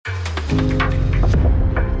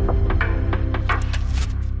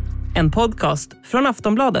En podcast från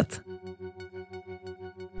Aftonbladet.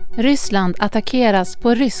 Ryssland attackeras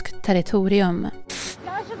på ryskt territorium.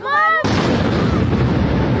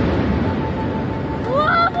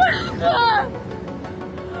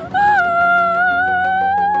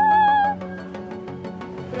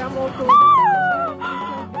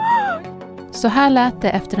 Så här lät det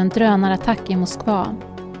efter en drönarattack i Moskva.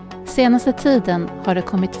 Senaste tiden har det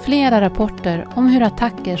kommit flera rapporter om hur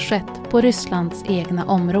attacker skett på Rysslands egna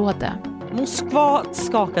område. Moskva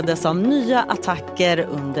skakades av nya attacker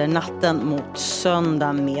under natten mot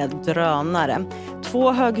söndag med drönare.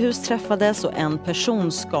 2 höghus träffades och en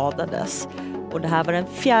person skadades. Och det här var den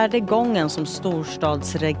 4:e gången som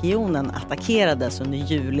storstadsregionen attackerades under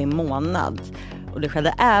juli månad. Och det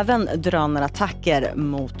skedde även drönarattacker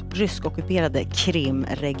mot ryskockuperade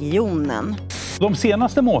Krimregionen. De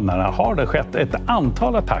senaste månaderna har det skett ett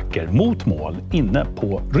antal attacker mot mål inne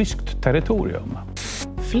på ryskt territorium.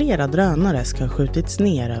 Flera drönare ska ha skjutits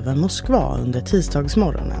ner över Moskva under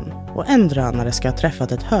tisdagsmorgonen. Och en drönare ska ha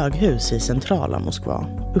träffat ett höghus i centrala Moskva,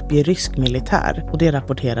 uppger rysk militär, och det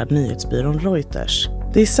rapporterar nyhetsbyrån Reuters.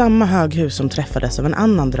 Det är samma höghus som träffades av en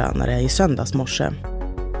annan drönare i söndagsmorse.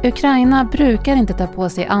 Ukraina brukar inte ta på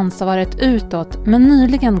sig ansvaret utåt, men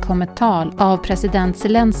nyligen kom ett tal av president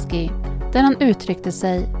Zelenskyj där han uttryckte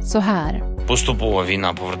sig så här.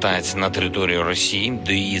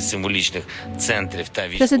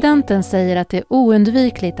 Presidenten säger att det är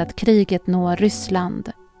oundvikligt att kriget når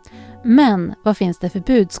Ryssland. Men vad finns det för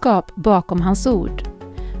budskap bakom hans ord?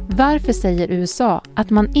 Varför säger USA att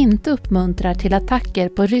man inte uppmuntrar till attacker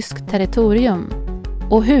på ryskt territorium?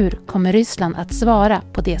 Och hur kommer Ryssland att svara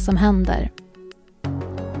på det som händer?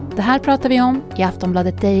 Det här pratar vi om i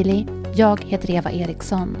Aftonbladet Daily. Jag heter Eva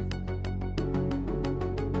Ericsson.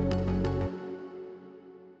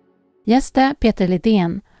 Gäste Peter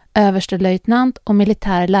Lidén, överstelöjtnant och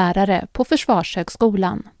militär lärare på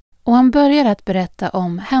Försvarshögskolan. Och han börjar att berätta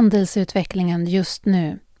om händelseutvecklingen just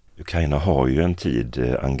nu. Ukraina har ju en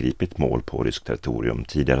tid angripit mål på ryskt territorium.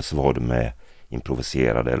 Tidigare så var det med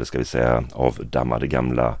improviserade, eller ska vi säga avdammade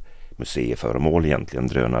gamla museiföremål, egentligen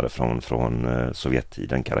drönare från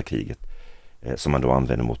Sovjettiden, kalla kriget, som man då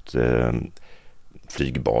använder mot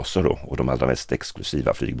flygbaser då, och de allra mest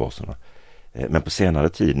exklusiva flygbaserna. Men på senare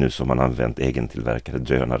tid nu så har man använt egentillverkade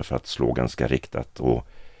drönare för att slå ganska riktat och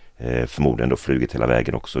förmodligen då flugit hela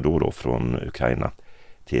vägen också då från Ukraina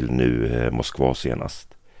till nu Moskva senast.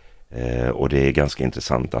 Och det är ganska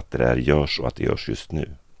intressant att det där görs och att det görs just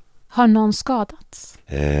nu. Har någon skadats?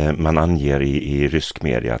 Man anger i rysk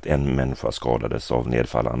media att en människa skadades av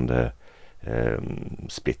nedfallande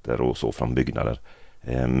splitter och så från byggnader.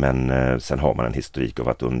 Men sen har man en historik av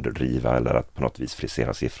att underdriva eller att på något vis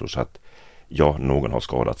frisera siffror, så att ja, någon har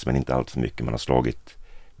skadats men inte allt för mycket. Man har slagit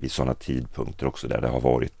vid sådana tidpunkter också där det har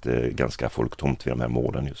varit ganska folktomt vid de här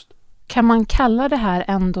målen just. Kan man kalla det här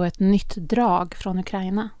ändå ett nytt drag från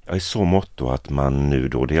Ukraina? Ja, i så mått då att man nu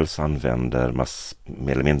då dels använder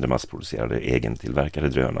mer eller mindre massproducerade egentillverkade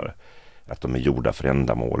drönare. Att de är gjorda för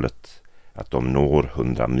ändamålet, att de når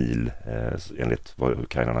 100 mil enligt vad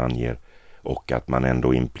Ukraina anger, och att man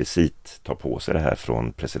ändå implicit tar på sig det här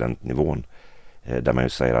från presidentnivån, där man ju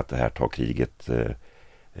säger att det här tar kriget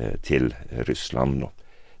till Ryssland.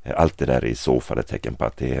 Allt det där är i så fall ett tecken på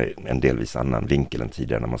att det är en delvis annan vinkel än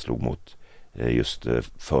tidigare när man slog mot just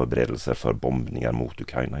förberedelser för bombningar mot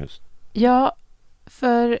Ukraina just. Ja,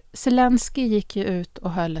 för Zelenskyj gick ju ut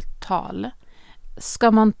och höll ett tal.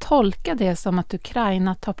 Ska man tolka det som att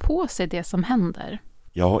Ukraina tar på sig det som händer?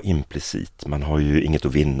 Ja, implicit. Man har ju inget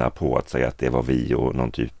att vinna på att säga att det var vi och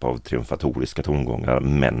någon typ av triumfatoriska tongångar,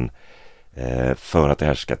 men för att det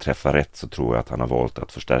här ska träffa rätt så tror jag att han har valt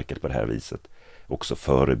att förstärka det på det här viset. Också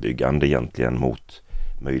förebyggande egentligen mot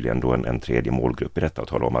möjligen då en tredje målgrupp i detta, och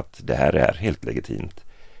tala om att det här är helt legitimt.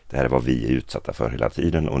 Det här är vad vi är utsatta för hela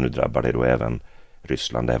tiden, och nu drabbar det då även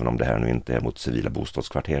Ryssland, även om det här nu inte är mot civila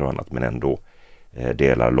bostadskvarter och annat, men ändå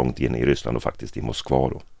delar långt in i Ryssland och faktiskt i Moskva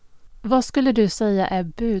då. Vad skulle du säga är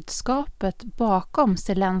budskapet bakom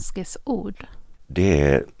Zelenskys ord? Det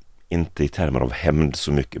är inte i termer av hämnd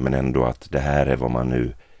så mycket, men ändå att det här är vad man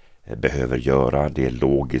nu behöver göra. Det är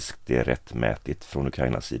logiskt, det är rättmätigt från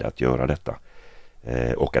Ukrainas sida att göra detta.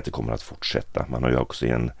 Och att det kommer att fortsätta. Man har ju också i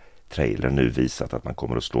en trailer nu visat att man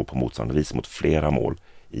kommer att slå på motsvarande vis mot flera mål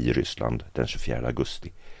i Ryssland den 24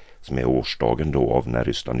 augusti. Som är årsdagen då av när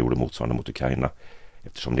Ryssland gjorde motsvarande mot Ukraina.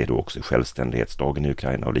 Eftersom det då också är självständighetsdagen i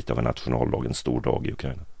Ukraina och lite av en nationaldag, en stor dag i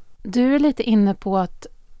Ukraina. Du är lite inne på att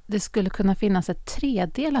det skulle kunna finnas ett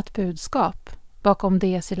tredelat budskap bakom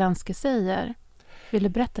det Zelenskys säger. Vill du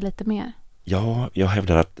berätta lite mer? Ja, jag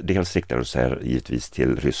hävdar att dels riktar det sig givetvis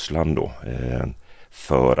till Ryssland då.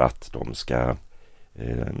 för att de ska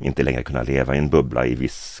inte längre kunna leva i en bubbla i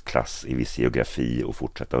viss klass, i viss geografi och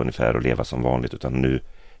fortsätta ungefär att leva som vanligt, utan nu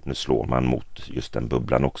slår man mot just den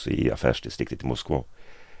bubblan också i affärsdistriktet i Moskva.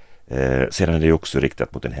 Sedan är det också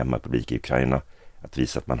riktat mot en hemmapublik i Ukraina, att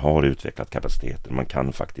visa att man har utvecklat kapaciteter. Man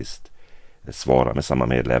kan faktiskt svara med samma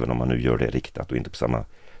medel även om man nu gör det riktat och inte på samma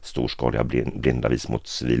storskaliga blinda vis mot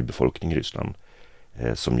civilbefolkning i Ryssland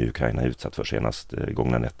som ju Ukraina är utsatt för senast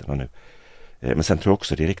gångna nätterna nu. Men sen tror jag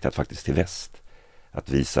också det är riktat faktiskt till väst. Att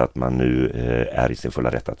visa att man nu är i sin fulla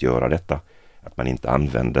rätt att göra detta. Att man inte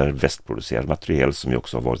använder västproducerad materiel som ju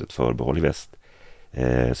också har varit ett förbehåll i väst.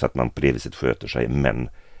 Så att man på det viset sköter sig, men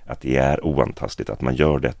att det är oantastligt att man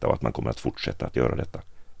gör detta och att man kommer att fortsätta att göra detta.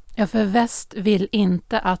 Ja, för väst vill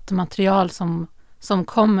inte att material som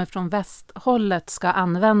kommer från västhållet ska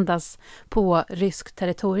användas på ryskt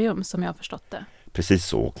territorium, som jag har förstått det. Precis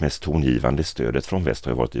så, och mest tongivande stödet från väst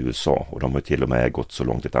har ju varit i USA, och de har till och med gått så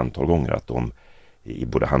långt ett antal gånger att de i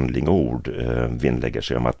både handling och ord vinnlägger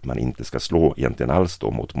sig om att man inte ska slå egentligen alls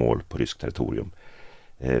då mot mål på ryskt territorium.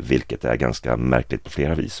 Vilket är ganska märkligt på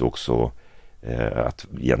flera vis, också att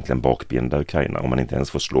egentligen bakbinda Ukraina om man inte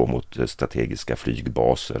ens får slå mot strategiska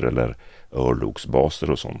flygbaser eller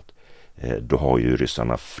örlogsbaser och sånt. Då har ju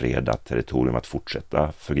ryssarna fredat territorium att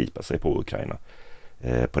fortsätta förgripa sig på Ukraina.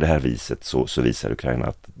 På det här viset så visar Ukraina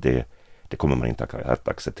att det kommer man inte att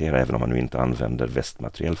acceptera, även om man nu inte använder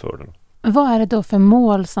västmateriel för det. Vad är det då för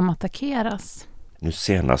mål som attackeras? Nu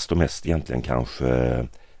senast och mest egentligen kanske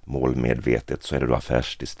målmedvetet så är det då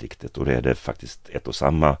affärsdistriktet, och det är det faktiskt ett och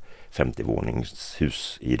samma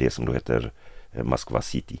 50-våningshus i det som då heter Moskva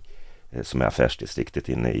City, som är affärsdistriktet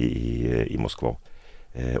inne i Moskva.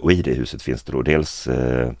 Och i det huset finns det då dels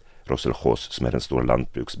Roselhos, som är den stora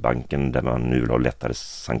lantbruksbanken där man nu vill ha lättare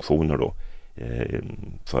sanktioner då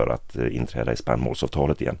för att inträda i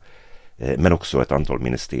spannmålsavtalet igen. Men också ett antal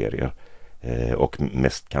ministerier. Och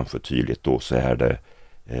mest kanske tydligt då så är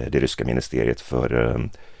det ryska ministeriet för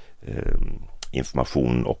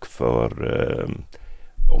information och för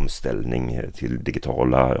omställning till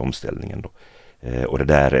digitala omställningen då. Och det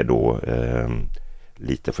där är då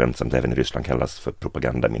lite skämtsamt även i Ryssland kallas för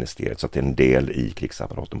propagandaministeriet, så att det är en del i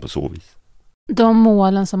krigsapparaten på så vis. De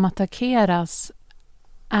målen som attackeras,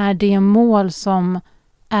 är det mål som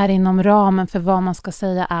är inom ramen för vad man ska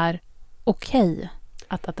säga är okej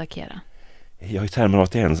att attackera? Ja, i termer av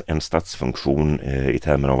att det är en statsfunktion, i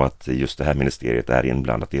termer av att just det här ministeriet är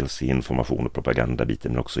inblandat dels i information och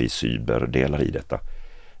propagandabiten men också i cyberdelar i detta,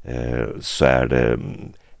 så är det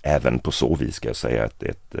även på så vis ska jag säga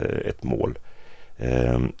ett mål.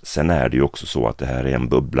 Sen är det ju också så att det här är en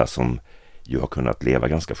bubbla som ju har kunnat leva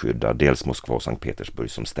ganska skyddad, dels Moskva och Sankt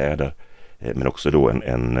Petersburg som städer, men också då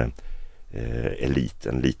en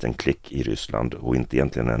liten klick i Ryssland och inte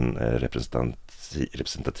egentligen en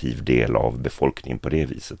representativ del av befolkningen på det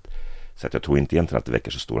viset. Så att jag tror inte egentligen att det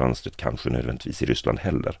väcker så stor anstöt kanske nödvändigtvis i Ryssland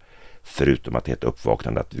heller. Förutom att det är ett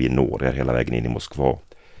uppvaknande att vi når hela vägen in i Moskva.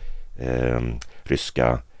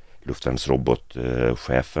 Ryska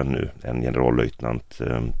luftvärnsrobotchefen nu, en generallöjtnant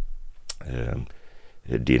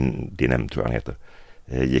Dinem tror jag han heter,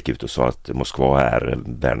 gick ut och sa att Moskva är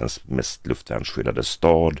världens mest luftvärnsskyddade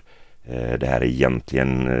stad. Det här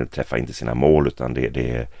egentligen träffar inte sina mål, utan det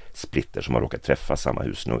är splitter som har råkat träffa samma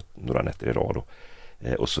hus några nätter i rad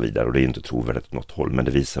och så vidare. Och det är inte trovärdigt åt något håll, men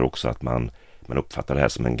det visar också att man uppfattar det här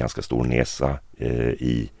som en ganska stor nesa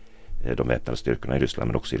i de väpnade styrkorna i Ryssland,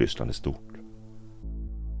 men också i Ryssland i stort.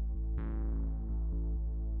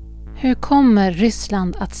 Hur kommer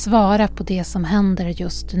Ryssland att svara på det som händer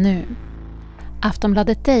just nu?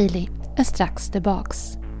 Aftonbladet Daily är strax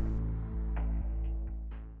tillbaks.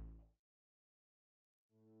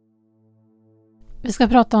 Vi ska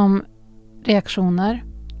prata om reaktioner.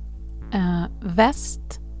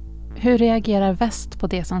 Väst. Hur reagerar väst på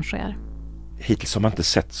det som sker? Hittills har man inte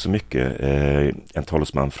sett så mycket. En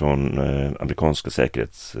talesman från amerikanska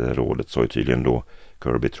säkerhetsrådet sa ju tydligen då,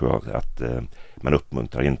 Kirby tror jag, att man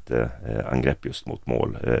uppmuntrar inte angrepp just mot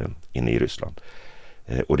mål inne i Ryssland.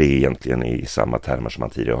 Och det är egentligen i samma termer som man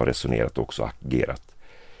tidigare har resonerat och också agerat.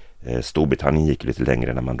 Storbritannien gick lite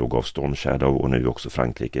längre när man då gav Storm Shadow, och nu också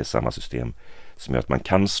Frankrike är samma system som gör att man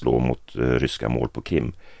kan slå mot ryska mål på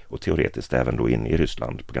Krim och teoretiskt även då in i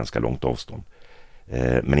Ryssland på ganska långt avstånd.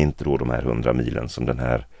 Men inte då de här 100 milen som den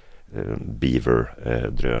här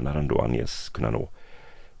Beaver-drönaren då anges kunna nå.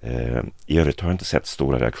 I övrigt har jag inte sett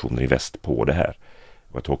stora reaktioner i väst på det här.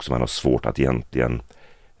 Och jag tror också man har svårt att egentligen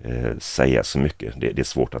säga så mycket. Det är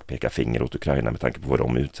svårt att peka finger åt Ukraina med tanke på vad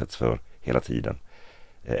de utsätts för hela tiden.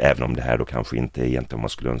 Även om det här då kanske inte är egentligen vad man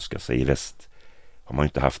skulle önska sig. I väst har man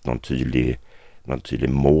inte haft någon tydlig någon tydlig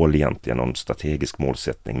mål egentligen, någon strategisk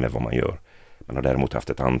målsättning med vad man gör. Man har däremot haft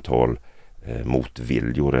ett antal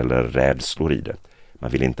motviljor eller rädslor i det.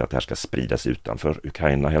 Man vill inte att det här ska spridas utanför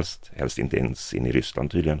Ukraina helst inte ens in i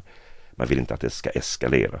Ryssland tydligen. Man vill inte att det ska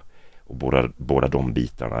eskalera. Och båda de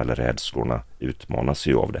bitarna eller rädslorna utmanas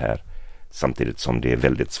ju av det här. Samtidigt som det är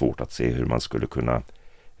väldigt svårt att se hur man skulle kunna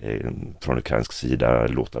från ukrainsk sida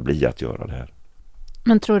låta bli att göra det här.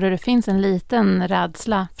 Men tror du det finns en liten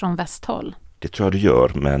rädsla från västhåll? Det tror jag det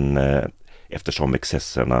gör, men eftersom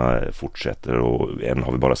excesserna fortsätter och än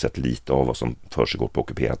har vi bara sett lite av vad som försiggår på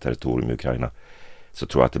ockuperat territorium i Ukraina, så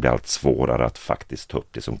tror jag att det blir allt svårare att faktiskt ta upp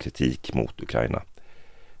det som kritik mot Ukraina.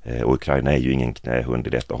 Och Ukraina är ju ingen knähund i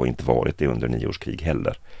detta och har inte varit det under 9 års krig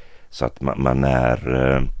heller. Så att man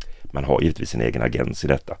har givetvis en egen agens i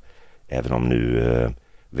detta. Även om nu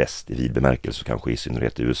väst i vid bemärkelse, kanske i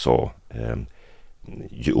synnerhet USA,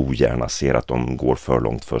 ju ogärna ser att de går för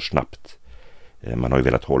långt för snabbt. Man har ju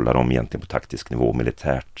velat hålla dem egentligen på taktisk nivå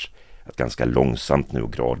militärt. Att ganska långsamt nu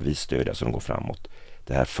och gradvis stödja så de går framåt.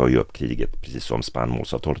 Det här för ju upp kriget, precis som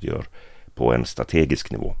spannmålsavtalet gör, på en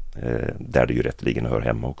strategisk nivå. Där det ju rätteligen hör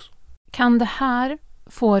hemma också. Kan det här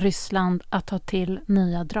få Ryssland att ta till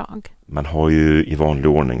nya drag? Man har ju i vanlig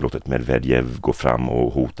ordning låtit Medvedev gå fram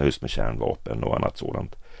och hota just med kärnvapen och annat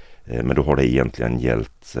sådant. Men då har det egentligen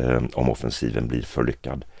gällt om offensiven blir för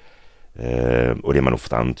lyckad. Och det man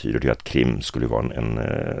ofta antyder är att Krim skulle vara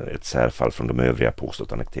ett särfall från de övriga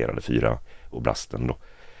påstått annekterade 4 oblasten då.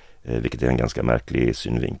 Vilket är en ganska märklig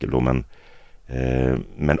synvinkel då.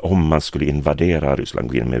 Men om man skulle invadera Ryssland,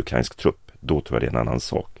 gå in med ukrainsk trupp, då tror jag det är en annan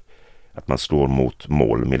sak. Att man slår mot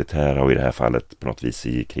mål, militära och i det här fallet på något vis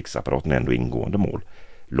i krigsapparaten ändå ingående mål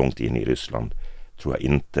långt in i Ryssland, tror jag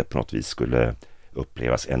inte på något vis skulle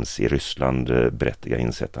upplevas ens i Ryssland berättiga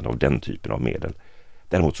insättande av den typen av medel.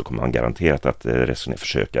 Däremot så kommer man garanterat att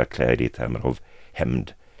försöka klä det i termer av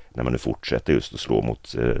hämnd när man nu fortsätter just att slå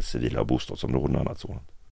mot civila och bostadsområden och annat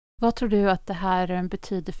sådant. Vad tror du att det här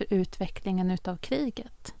betyder för utvecklingen utav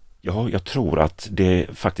kriget? Ja, jag tror att det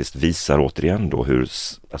faktiskt visar återigen då hur,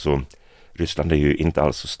 alltså Ryssland är ju inte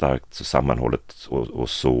alls så starkt, så sammanhållet och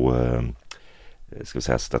så ska vi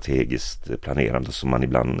säga strategiskt planerande som man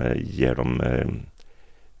ibland ger dem,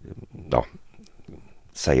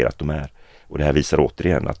 säger att de är. Och det här visar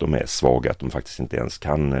återigen att de är svaga, att de faktiskt inte ens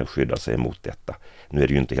kan skydda sig mot detta. Nu är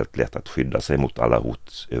det ju inte helt lätt att skydda sig mot alla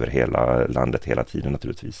hot över hela landet hela tiden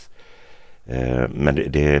naturligtvis. Men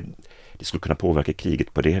det skulle kunna påverka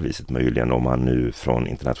kriget på det viset möjligen om man nu från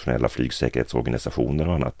internationella flygsäkerhetsorganisationer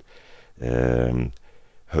och annat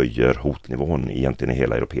höjer hotnivån egentligen i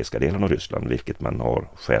hela europeiska delen av Ryssland, vilket man har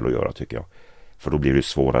skäl att göra tycker jag. För då blir det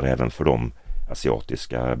svårare även för de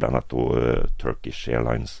asiatiska, bland annat då Turkish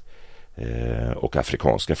Airlines och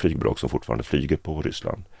afrikanska flygbolag som fortfarande flyger på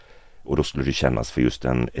Ryssland. Och då skulle det kännas för just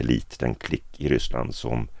den elit, den klick i Ryssland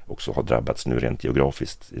som också har drabbats nu rent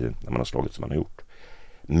geografiskt när man har slagit som man har gjort.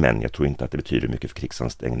 Men jag tror inte att det betyder mycket för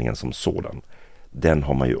krigsansträngningen som sådan. Den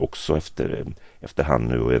har man ju också efterhand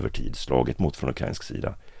nu och över tid slagit mot från ukrainsk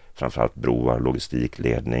sida. Framförallt broar, logistik,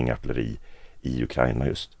 ledning, artilleri i Ukraina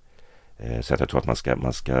just. Så att jag tror att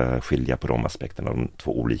man ska skilja på de aspekterna, de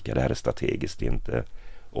två olika. Det här är strategiskt, det är inte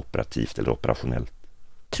operativt eller operationellt.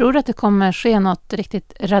 Tror du att det kommer ske något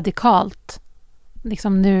riktigt radikalt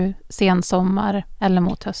liksom nu sen sommar eller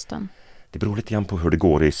mot hösten? Det beror lite grann på hur det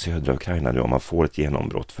går i södra Ukraina nu om man får ett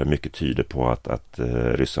genombrott, för mycket tyder på att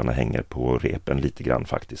ryssarna hänger på repen lite grann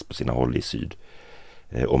faktiskt på sina håll i syd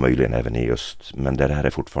och möjligen även i öst. Men det här är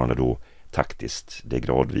fortfarande då taktiskt, det är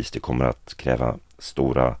gradvis, det kommer att kräva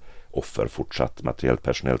stora offer fortsatt materiellt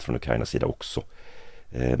personellt från Ukrainas sida också.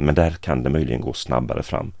 Men där kan det möjligen gå snabbare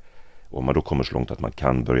fram. Och om man då kommer så långt att man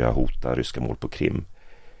kan börja hota ryska mål på Krim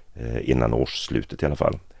innan årsslutet i alla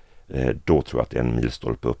fall, då tror jag att det är en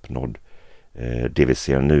milstolpe uppnådd. Det vi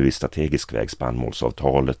ser nu i strategisk väg,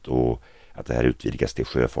 spannmålsavtalet och att det här utvidgas till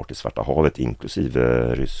sjöfart i Svarta havet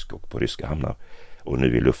inklusive rysk och på ryska hamnar och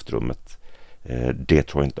nu i luftrummet, det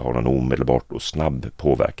tror jag inte har någon omedelbart och snabb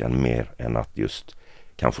påverkan mer än att just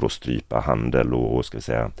kanske då strypa handel och ska vi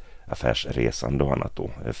säga affärsresande och annat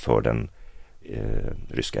då för den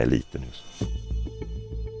ryska eliten just.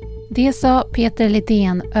 Det sa Peter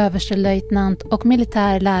Lidén, överstelöjtnant och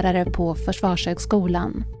militärlärare på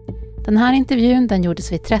Försvarshögskolan. Den här intervjun den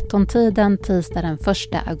gjordes vid 13-tiden tisdag den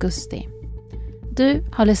 1 augusti. Du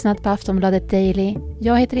har lyssnat på Aftonbladet Daily.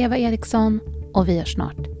 Jag heter Eva Ericsson och vi hörs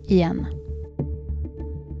snart igen.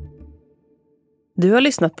 Du har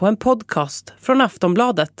lyssnat på en podcast från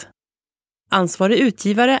Aftonbladet. Ansvarig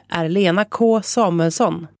utgivare är Lena K.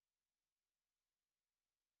 Samuelsson.